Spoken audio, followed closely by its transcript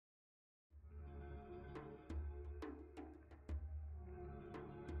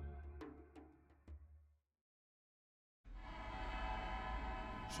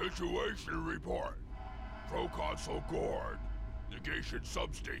Situation report. Proconsul Gord, Negation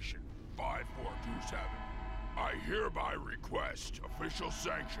Substation 5427. I hereby request official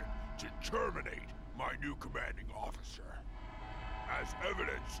sanction to terminate my new commanding officer. As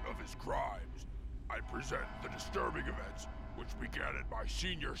evidence of his crimes, I present the disturbing events which began at my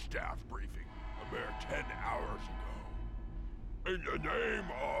senior staff briefing a mere 10 hours ago. In the name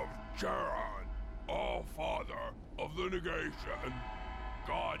of Charon, All-Father of the Negation,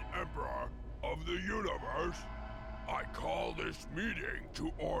 God Emperor of the Universe, I call this meeting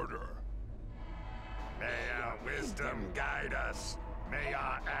to order. May our wisdom guide us. May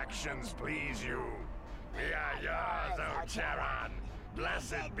our actions please you. We are yours, O Charon.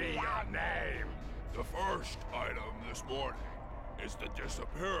 Blessed be your name. The first item this morning is the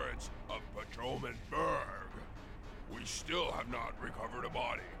disappearance of Patrolman Berg. We still have not recovered a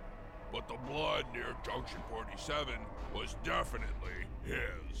body, but the blood near Junction 47 was definitely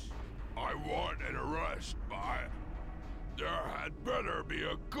his. I want an arrest by... There had better be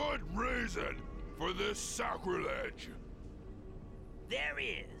a good reason for this sacrilege. There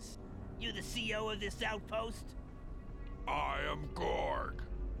is. You the CO of this outpost? I am Gorg,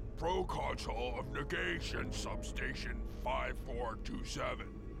 Proconsul of Negation Substation 5427.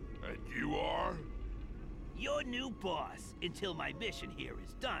 And you are? Your new boss, until my mission here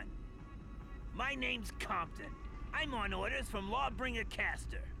is done. My name's Compton. I'm on orders from Lawbringer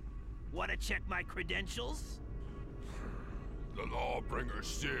Caster. Want to check my credentials? The Lawbringer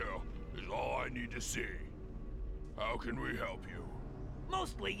seal is all I need to see. How can we help you?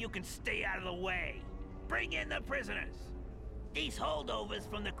 Mostly you can stay out of the way. Bring in the prisoners. These holdovers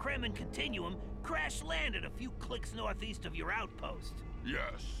from the Kremen Continuum crash-landed a few clicks northeast of your outpost.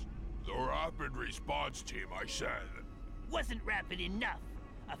 Yes, the rapid response team I sent. Wasn't rapid enough.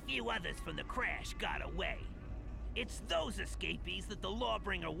 A few others from the crash got away. It's those escapees that the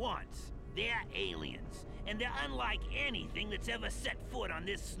Lawbringer wants. They're aliens, and they're unlike anything that's ever set foot on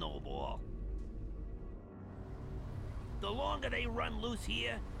this snowball. The longer they run loose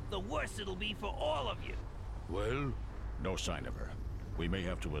here, the worse it'll be for all of you. Well? No sign of her. We may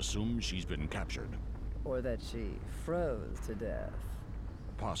have to assume she's been captured. Or that she froze to death.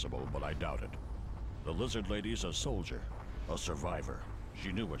 Possible, but I doubt it. The Lizard Lady's a soldier, a survivor.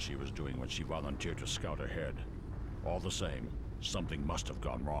 She knew what she was doing when she volunteered to scout ahead. All the same, something must have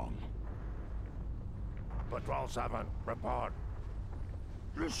gone wrong. Patrol 7, report.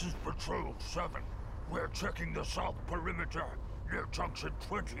 This is Patrol 7. We're checking the south perimeter near Junction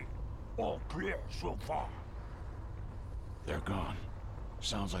 20. All clear so far. They're gone.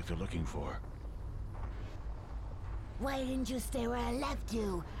 Sounds like they're looking for... Why didn't you stay where I left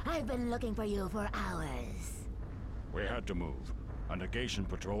you? I've been looking for you for hours. We had to move. A negation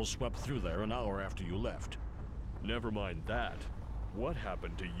patrol swept through there an hour after you left. Never mind that. What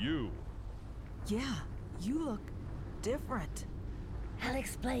happened to you? Yeah, you look different. I'll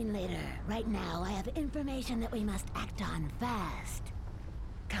explain later. Right now, I have information that we must act on fast.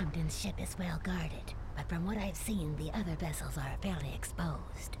 Compton's ship is well guarded, but from what I've seen, the other vessels are fairly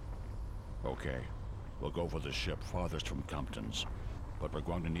exposed. Okay. We'll go for the ship farthest from Compton's, but we're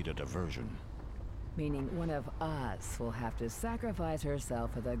going to need a diversion. Meaning one of us will have to sacrifice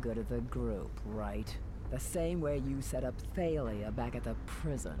herself for the good of the group, right? The same way you set up Thalia back at the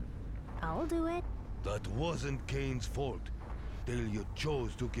prison. I'll do it. That wasn't Kaine's fault. Thalia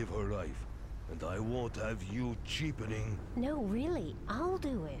chose to give her life, and I won't have you cheapening... No, really, I'll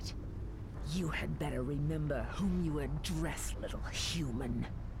do it. You had better remember whom you address, little human.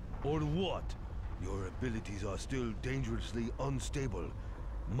 Or what? Your abilities are still dangerously unstable.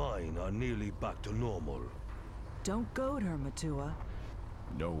 Mine are nearly back to normal. Don't goad her, Matua.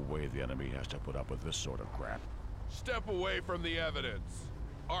 No way the enemy has to put up with this sort of crap. Step away from the evidence.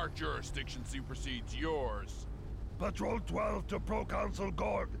 Our jurisdiction supersedes yours. Patrol 12 to Proconsul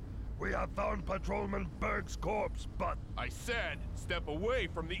Gord. We have found Patrolman Berg's corpse, but... I said, step away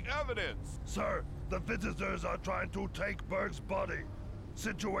from the evidence! Sir, the visitors are trying to take Berg's body.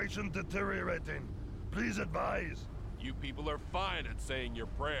 Situation deteriorating. Please advise. You people are fine at saying your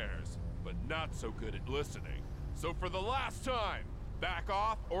prayers, but not so good at listening. So for the last time, back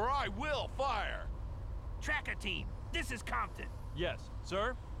off or I will fire! Tracker team, this is Compton. Yes,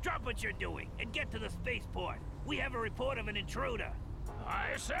 sir? Drop what you're doing and get to the spaceport. We have a report of an intruder.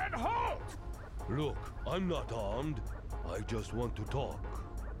 I said halt! Look, I'm not armed. I just want to talk.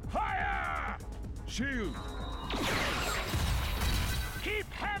 Fire! Shield!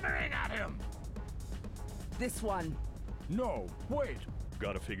 Keep hammering at him! This one. No, wait!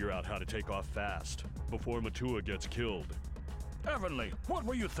 Gotta figure out how to take off fast, before Matua gets killed. Heavenly, what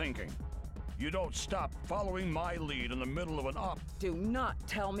were you thinking? You don't stop following my lead in the middle of an op. Do not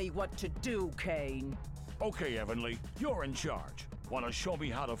tell me what to do, Kaine. Okay, Heavenly, you're in charge. Want to show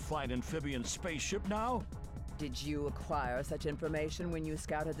me how to fly an amphibian spaceship now? Did you acquire such information when you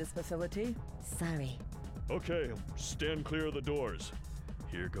scouted this facility? Sorry. Okay, stand clear of the doors.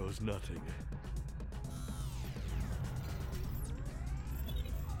 Here goes nothing.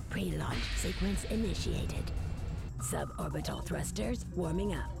 Pre-launch sequence initiated. Suborbital thrusters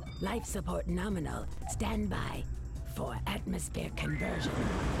warming up. Life support nominal. Stand by for atmosphere conversion.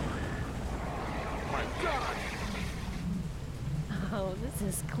 My God! Oh, this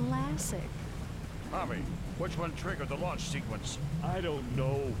is classic. Javi, which one triggered the launch sequence? I don't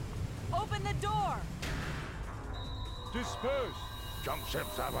know. Open the door! Disperse! Jump Ship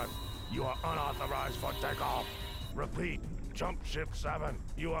 7, you are unauthorized for takeoff. Repeat, Jump Ship 7,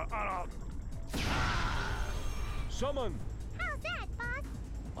 you are unauthorized. Summon! How's that, boss?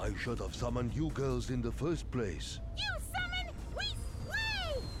 I should have summoned you girls in the first place. You summon, we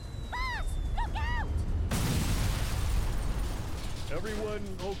slay! Boss, look out! Everyone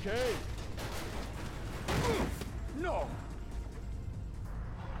okay? No!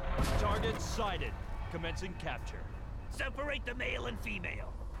 Target sighted. Commencing capture. Separate the male and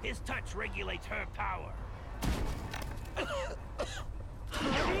female. His touch regulates her power.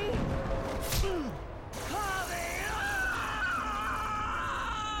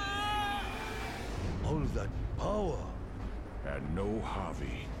 All that power. And no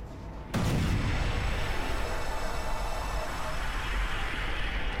Javi.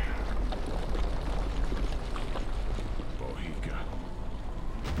 Bohica.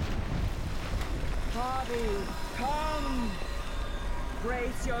 Javi, come!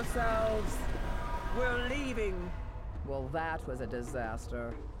 Brace yourselves. We're leaving. Well, that was a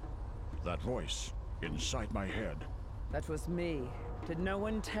disaster. That voice inside my head. That was me. Did no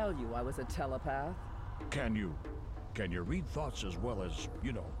one tell you I was a telepath? Can you read thoughts as well as,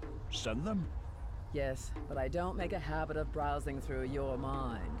 send them? Yes, but I don't make a habit of browsing through your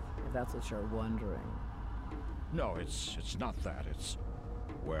mind, if that's what you're wondering. No, it's not that.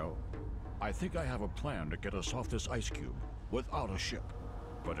 Well, I think I have a plan to get us off this ice cube without a ship.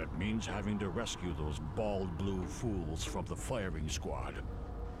 But it means having to rescue those bald blue fools from the firing squad.